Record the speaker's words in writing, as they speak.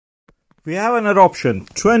We have an eruption,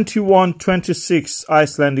 21:26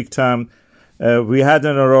 Icelandic time. We had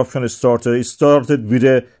an eruption started. It started with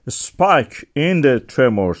a spike in the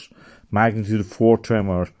tremors, magnitude 4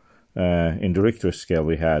 tremor in the Richter scale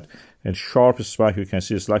we had. And sharp spike, you can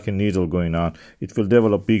see it's like a needle going on. It will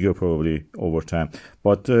develop bigger probably over time.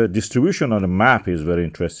 But distribution on the map is very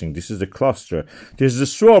interesting. This is the cluster. This is the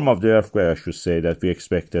swarm of the earthquake, I should say, that we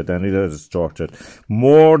expected, and it has started.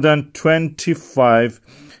 More than 25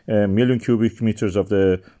 million cubic meters of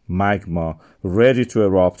the magma ready to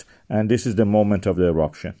erupt, and this is the moment of the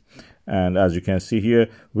eruption. And as you can see here,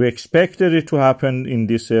 we expected it to happen in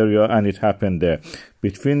this area, and it happened there.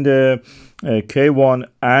 Between the KayOne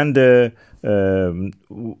and the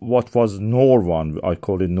what was Nor1, I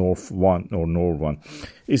call it North1 or Nor1,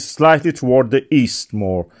 is slightly toward the east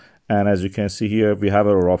more. And as you can see here, we have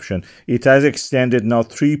an eruption. It has extended now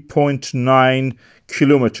 3.9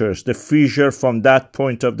 kilometers. The fissure from that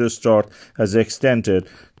point of the start has extended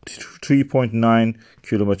 3.9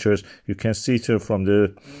 kilometers. You can see it from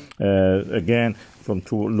the again from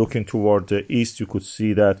looking toward the east, you could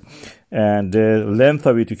see that, and the length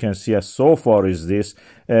of it you can see as so far is this.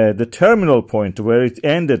 The terminal point where it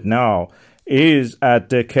ended now is at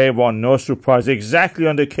the KayOne. No surprise, exactly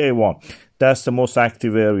on the KayOne. That's the most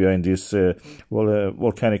active area in this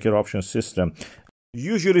volcanic eruption system.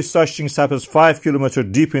 Usually such things happens 5 kilometers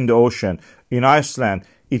deep in the ocean. In Iceland,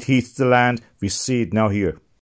 it hits the land. We see it now here.